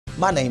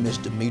My name is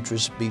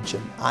Demetrius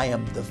Beecham. I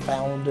am the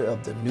founder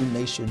of the New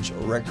Nations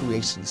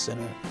Recreation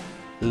Center,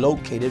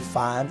 located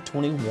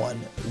 521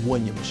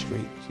 William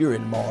Street here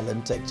in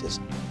Marlin, Texas.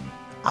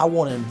 I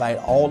want to invite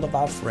all of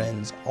our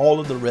friends, all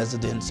of the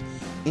residents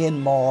in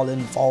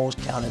Marlin, Falls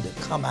County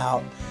to come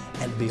out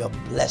and be a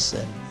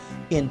blessing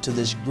into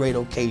this great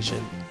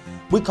occasion.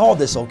 We call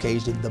this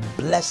occasion the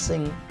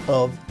blessing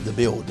of the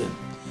building.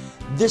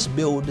 This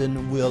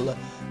building will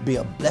be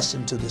a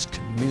blessing to this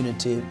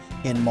community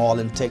in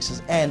Marlin,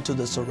 Texas, and to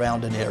the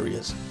surrounding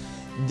areas.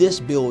 This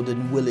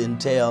building will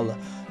entail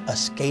a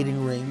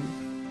skating ring,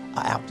 an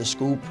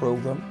after-school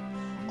program,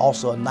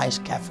 also a nice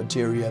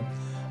cafeteria,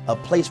 a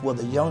place where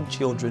the young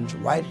children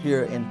right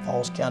here in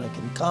Falls County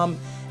can come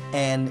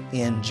and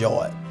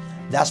enjoy.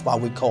 That's why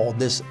we call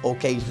this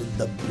occasion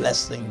the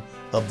blessing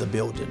of the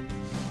building.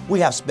 We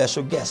have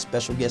special guests.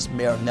 Special guest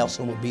Mayor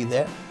Nelson will be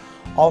there.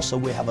 Also,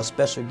 we have a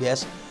special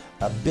guest,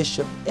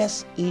 Bishop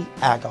S.E.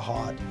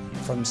 Agahard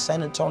from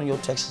San Antonio,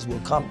 Texas, will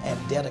come and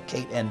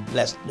dedicate and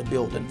bless the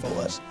building for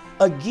us.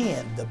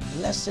 Again, the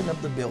blessing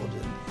of the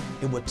building,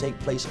 it will take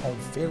place on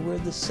February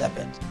the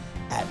 7th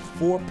at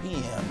 4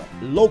 p.m.,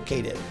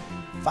 located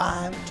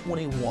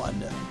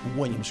 521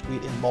 William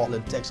Street in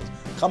Marlin, Texas.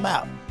 Come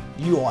out.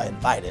 You are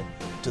invited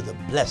to the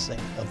blessing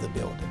of the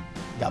building.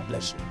 God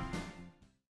bless you.